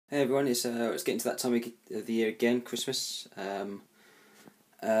Hey everyone, it's getting to that time of the year again, Christmas, and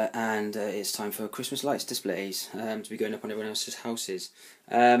it's time for Christmas lights displays to be going up on everyone else's houses.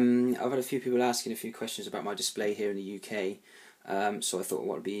 I've had a few people asking a few questions about my display here in the UK, so I thought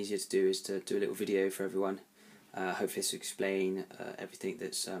what would be easier to do is to do a little video for everyone. Hopefully this will explain everything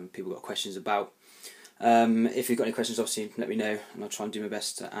that people got questions about. If you've got any questions, obviously let me know and I'll try and do my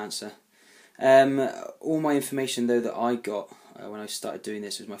best to answer. All my information though that I got when I started doing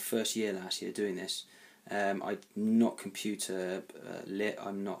this, it was my first year last year doing this. I'm not computer lit.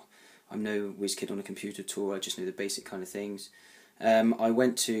 I'm no whiz kid on a computer at all. I just know the basic kind of things. I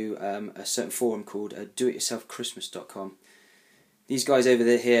went to a certain forum called doityourselfchristmas.com. These guys over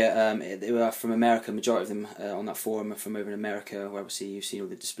here, they were from America. Majority of them on that forum are from over in America, where obviously you've seen all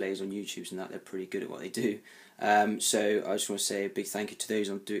the displays on YouTube and that. They're pretty good at what they do. So I just want to say a big thank you to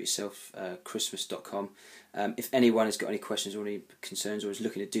those on doityourselfchristmas.com. If anyone has got any questions or any concerns or is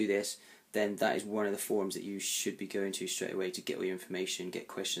looking to do this, then that is one of the forums that you should be going to straight away to get all your information, get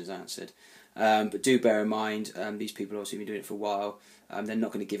questions answered. But do bear in mind, these people have obviously been doing it for a while. They're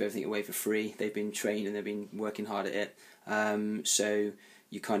not going to give everything away for free. They've been trained and they've been working hard at it. So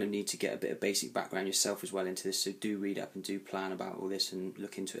you kind of need to get a bit of basic background yourself as well into this. So do read up and do plan about all this and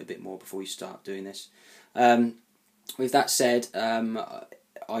look into it a bit more before you start doing this. With that said,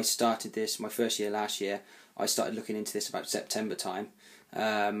 I started this my first year last year. I started looking into this about September time.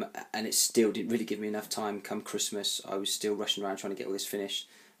 And it still didn't really give me enough time. Come Christmas, I was still rushing around trying to get all this finished.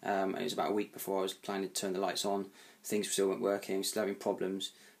 And it was about a week before I was planning to turn the lights on. Things still weren't working, still having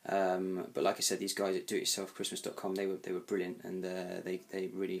problems. But like I said, these guys at doityourselfchristmas.com, they were brilliant, and they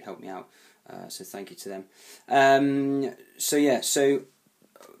really helped me out. So thank you to them. So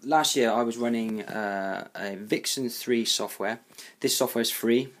last year I was running a Vixen 3 software. This software is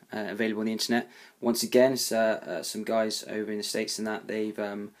free, available on the internet. Once again, it's some guys over in the States and that, they've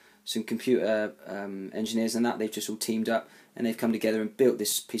some computer engineers and that, they've just all teamed up and they've come together and built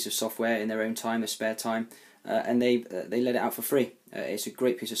this piece of software in their own time, their spare time, and they let it out for free. It's a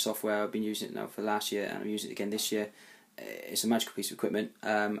great piece of software. I've been using it now for last year and I'm using it again this year. It's a magical piece of equipment,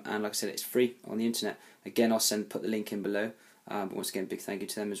 and like I said, it's free on the internet. Again, I'll put the link in below. But once again, big thank you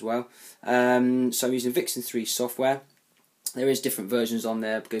to them as well. So I'm using Vixen 3 software. There is different versions on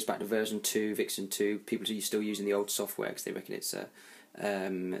there. It goes back to version 2, Vixen 2. People are still using the old software because they reckon it's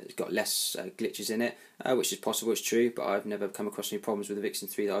got less glitches in it, which is possible, it's true, but I've never come across any problems with the Vixen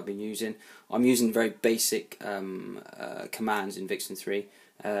 3 that I've been using. I'm using very basic commands in Vixen 3.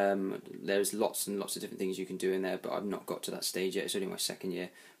 There's lots and lots of different things you can do in there, but I've not got to that stage yet. It's only my second year,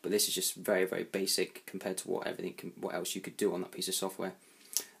 but this is just very, very basic compared to what else you could do on that piece of software.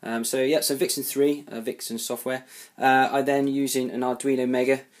 So Vixen 3, Vixen software. I then using an Arduino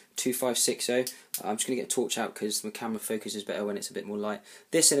Mega 2560. I'm just going to get a torch out because my camera focus is better when it's a bit more light.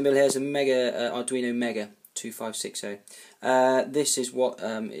 This in the middle here is a Arduino Mega 2560. This is what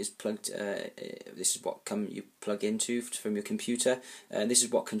is plugged. This is what you plug into from your computer, and this is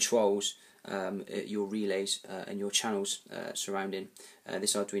what controls your relays and your channels surrounding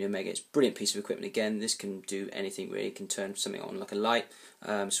this Arduino Mega. It's a brilliant piece of equipment. Again, this can do anything really. It can turn something on like a light,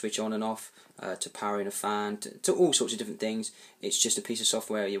 switch on and off, to powering a fan, to all sorts of different things. It's just a piece of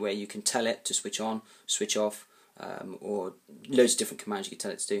software where you can tell it to switch on, switch off, or loads of different commands you can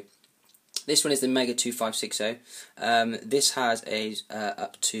tell it to do. This one is the Mega 2560. This has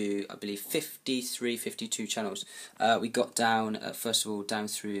up to, I believe, 53, 52 channels. We got down, first of all, down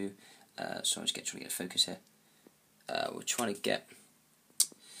through, sorry, I'm just trying to get a focus here. We're trying to get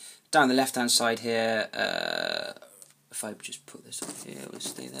down the left hand side here. If I just put this up here, it'll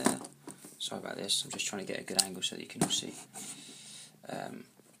stay there. Sorry about this, I'm just trying to get a good angle so that you can all see.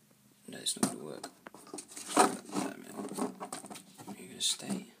 No, it's not going to work. You're going to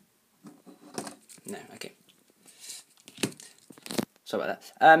stay. No, okay. Sorry about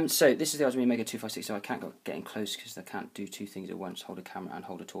that. So this is the Arduino Mega 2560. So I can't get in close because I can't do two things at once: hold a camera and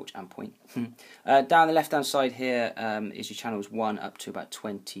hold a torch and point. Down the left-hand side here is your channels 1 up to about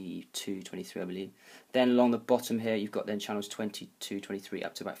 22, 23, I believe. Then along the bottom here, you've got then channels 22, 23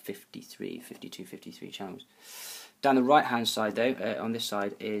 up to about 52, 53 channels. Down the right-hand side, though, on this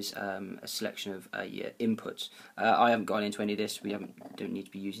side is a selection of your inputs. I haven't gone into any of this. Don't need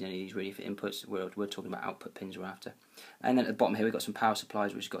to be using any of these really for inputs. We're talking about output pins we're after. And then at the bottom here, we've got some power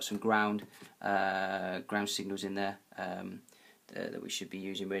supplies, which have got some ground signals in there that we should be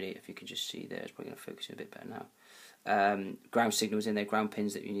using. Really, if you can just see there, it's probably going to focus a bit better now. Ground signals in there, ground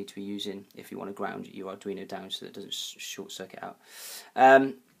pins that you need to be using if you want to ground your Arduino down so that it doesn't short circuit out.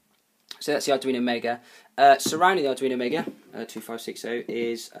 So that's the Arduino Mega. Surrounding the Arduino Mega 2560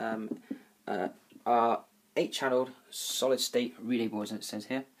 is our 8-channeled solid state relay boards, as it says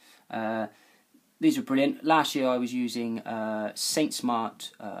here. These are brilliant. Last year I was using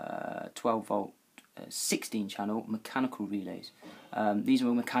Sainsmart 12 volt 16 channel mechanical relays. These are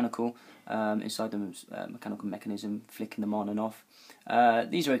all mechanical, inside them mechanical mechanism, flicking them on and off.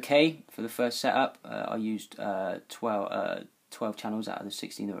 These are okay for the first setup. I used 12 channels out of the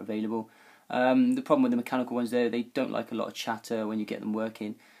 16 that were available. The problem with the mechanical ones though, they don't like a lot of chatter when you get them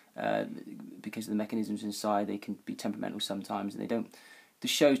working, because of the mechanisms inside. They can be temperamental sometimes, and the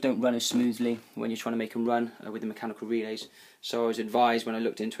shows don't run as smoothly when you're trying to make them run with the mechanical relays. So I was advised, when I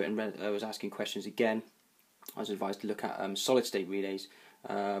looked into it and I was asking questions again, I was advised to look at solid state relays,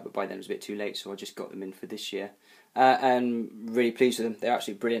 but by then it was a bit too late, so I just got them in for this year, and really pleased with them. They're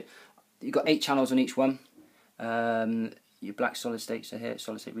absolutely brilliant. You've got 8 channels on each one. Your black solid states are here,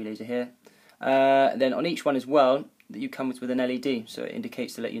 solid state relays are here. Then on each one as well, you come with an LED, so it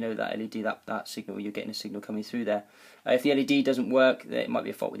indicates to let you know that LED, that signal, you're getting a signal coming through there. If the LED doesn't work, it might be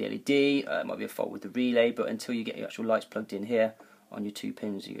a fault with the LED, it might be a fault with the relay, but until you get your actual lights plugged in here, on your 2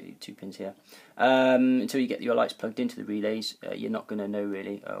 pins, you got your 2 pins here, until you get your lights plugged into the relays, you're not going to know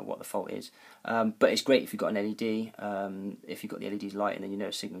really what the fault is. But it's great if you've got an LED, if you've got the LED's light, then you know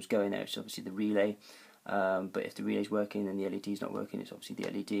a signal's going there, it's obviously the relay. But if the relay's working and the LED's not working, it's obviously the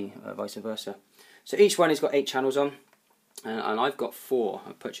LED, vice versa. So each one has got 8 channels on, and I've got 4.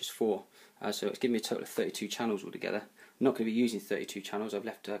 I've purchased 4, so it's giving me a total of 32 channels altogether. I'm not going to be using 32 channels. I've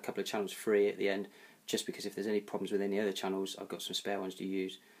left a couple of channels free at the end, just because if there's any problems with any other channels, I've got some spare ones to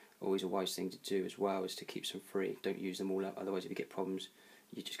use. Always a wise thing to do as well is to keep some free. Don't use them all up, otherwise if you get problems,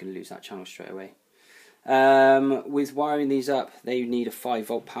 you're just going to lose that channel straight away. With wiring these up, they need a 5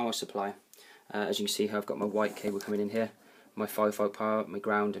 volt power supply. As you can see here, I've got my white cable coming in here, my 5 volt power, my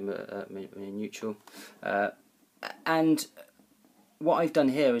ground and my neutral. And what I've done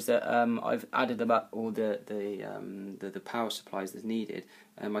here is that I've added about all the power supplies that's needed.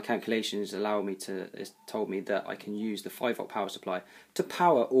 My calculations allow me to, it's told me that I can use the 5 volt power supply to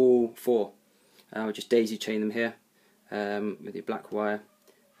power all 4. I'll just daisy chain them here with the black wire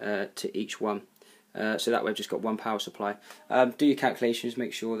to each one. So that way I've just got one power supply. Do your calculations,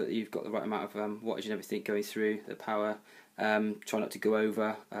 make sure that you've got the right amount of wattage and everything going through the power. Try not to go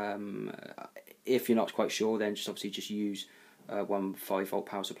over. If you're not quite sure, then just obviously just use one 5 volt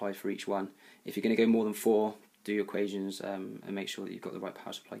power supply for each one. If you're going to go more than 4, do your equations and make sure that you've got the right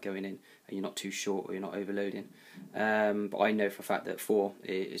power supply going in and you're not too short or you're not overloading. But I know for a fact that 4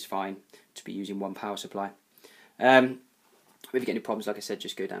 is fine to be using one power supply. If you get any problems, like I said,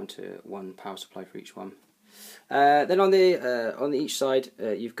 just go down to one power supply for each one. Then on each side,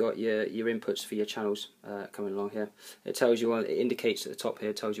 you've got your inputs for your channels coming along here. It tells you, it indicates at the top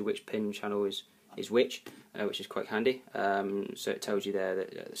here, tells you which pin channel is which is quite handy. So it tells you there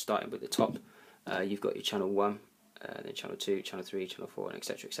that starting with the top, you've got your channel 1, then channel 2, channel 3, channel 4, and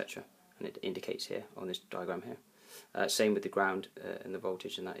etc, etc. And it indicates here on this diagram here. Same with the ground and the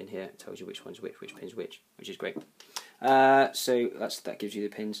voltage and that in here. It tells you which one's which pin's which is great. So that gives you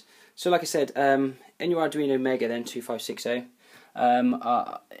the pins. So like I said, in your Arduino Mega then 2560,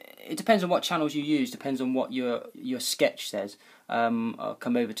 it depends on what channels you use, depends on what your sketch says. I'll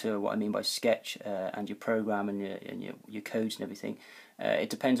come over to what I mean by sketch and your program and your codes and everything. It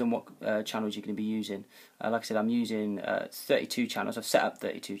depends on what channels you're going to be using. Like I said, I'm using 32 channels. I've set up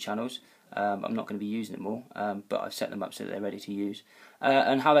 32 channels. I'm not going to be using them all, but I've set them up so that they're ready to use.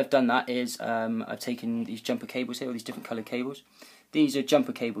 And how I've done that is I've taken these jumper cables here, all these different coloured cables. These are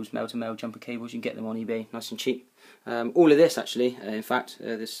jumper cables, male-to-male jumper cables. You can get them on eBay, nice and cheap. All of this actually, in fact,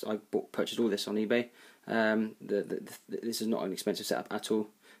 I purchased all this on eBay. This is not an expensive setup at all.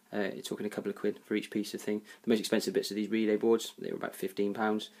 You're talking a couple of quid for each piece of thing. The most expensive bits of these relay boards, they were about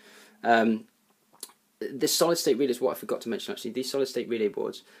 £15. The solid state relays, what I forgot to mention actually, these solid state relay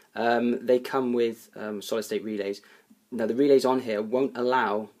boards, they come with solid state relays. Now the relays on here won't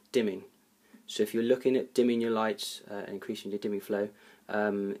allow dimming. So if you're looking at dimming your lights and increasing your dimming flow,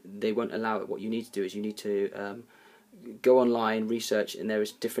 they won't allow it. What you need to do is you need to go online, research, and there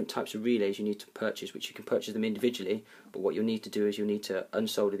is different types of relays you need to purchase, which you can purchase them individually, but what you'll need to do is you'll need to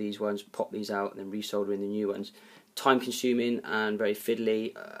unsolder these ones, pop these out, and then resolder in the new ones. Time consuming and very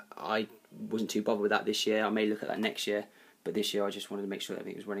fiddly. I wasn't too bothered with that this year. I may look at that next year, but this year I just wanted to make sure that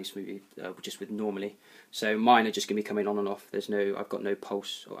everything was running smoothly, just with normally. So mine are just going to be coming on and off. I've got no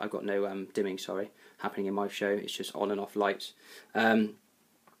pulse, or I've got no dimming, happening in my show. It's just on and off lights,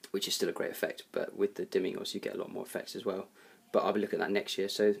 which is still a great effect, but with the dimming also you get a lot more effects as well. But I'll be looking at that next year,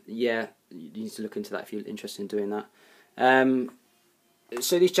 so yeah, you need to look into that if you're interested in doing that.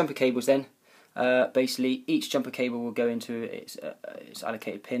 So these jumper cables then, basically each jumper cable will go into its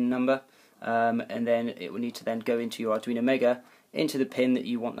allocated pin number. and then it will need to then go into your Arduino Mega, into the pin that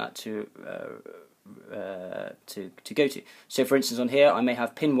you want that to go to. So for instance on here I may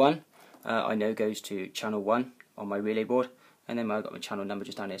have pin 1, I know goes to channel 1 on my relay board, and then I've got my channel number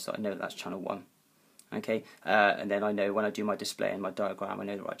just down here, so I know that's channel 1. Okay, and then I know when I do my display and my diagram, I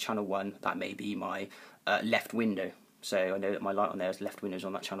know that right, channel 1, that may be my left window. So I know that my light on there is left windows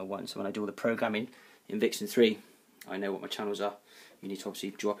on that channel 1. So when I do all the programming in Vixen 3, I know what my channels are. You need to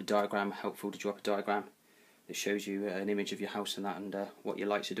obviously draw up a diagram, helpful to draw up a diagram that shows you an image of your house and that, and what your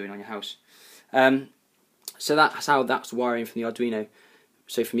lights are doing on your house. So that's how that's wiring from the Arduino.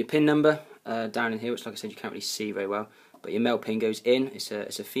 So from your pin number down in here, which like I said you can't really see very well, but your male pin goes in. It's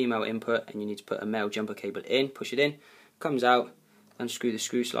a female input, and you need to put a male jumper cable in, push it in, comes out, unscrew the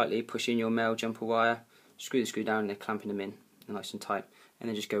screw slightly, push in your male jumper wire, screw the screw down, and they're clamping them in nice and tight, and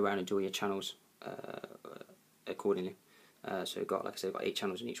then just go around and do all your channels accordingly. So you've got, like I said, got 8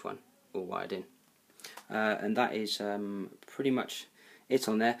 channels in each one, all wired in, and that is pretty much it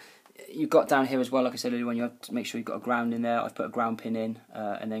on there. You've got down here as well, like I said earlier, when you have to make sure you've got a ground in there. I've put a ground pin in,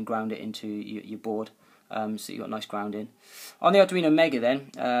 and then ground it into your board, so you've got nice ground in. On the Arduino Mega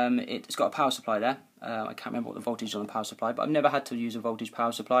then, it's got a power supply there. I can't remember what the voltage is on the power supply, but I've never had to use a voltage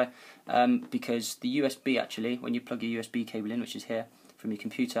power supply, because the USB actually, when you plug your USB cable in, which is here from your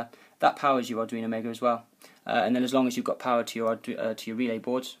computer, that powers your Arduino Mega as well. And then as long as you've got power to your relay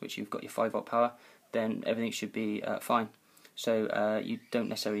boards, which you've got your 5-volt power, then everything should be fine. So you don't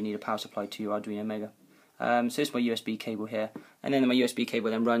necessarily need a power supply to your Arduino Mega. So this is my USB cable here, and then my USB cable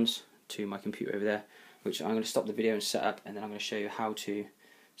then runs to my computer over there, which I'm going to stop the video and set up, and then I'm going to show you how to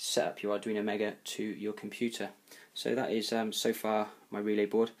set up your Arduino Mega to your computer. So that is so far my relay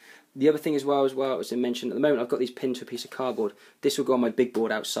board. The other thing as well, as I mentioned, at the moment I've got these pinned to a piece of cardboard. This will go on my big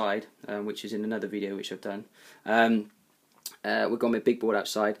board outside, which is in another video which I've done. We've got my big board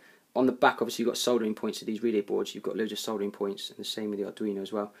outside. On the back, obviously, you've got soldering points to these relay boards. You've got loads of soldering points, and the same with the Arduino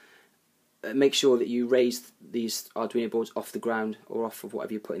as well. Make sure that you raise these Arduino boards off the ground or off of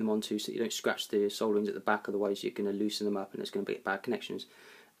whatever you're putting them onto, so that you don't scratch the solderings at the back, otherwise you're going to loosen them up and there's going to be bad connections.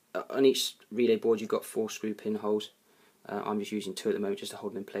 On each relay board you've got 4 screw pin holes. I'm just using 2 at the moment just to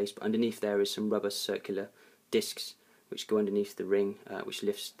hold them in place, but underneath there is some rubber circular discs which go underneath the ring, which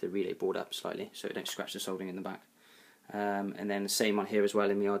lifts the relay board up slightly so it don't scratch the soldering in the back. And then the same on here as well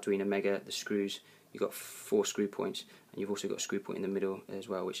in the Arduino Mega, the screws, you've got 4 screw points, and you've also got a screw point in the middle as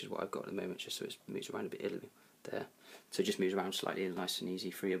well, which is what I've got at the moment, just so it moves around a bit there. So it just moves around slightly, nice and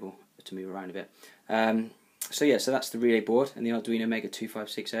easy, freeable to move around a bit. So yeah, so that's the relay board and the Arduino Mega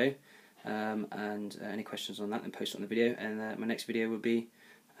 2560. And any questions on that, then post it on the video, and my next video will be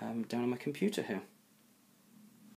down on my computer here.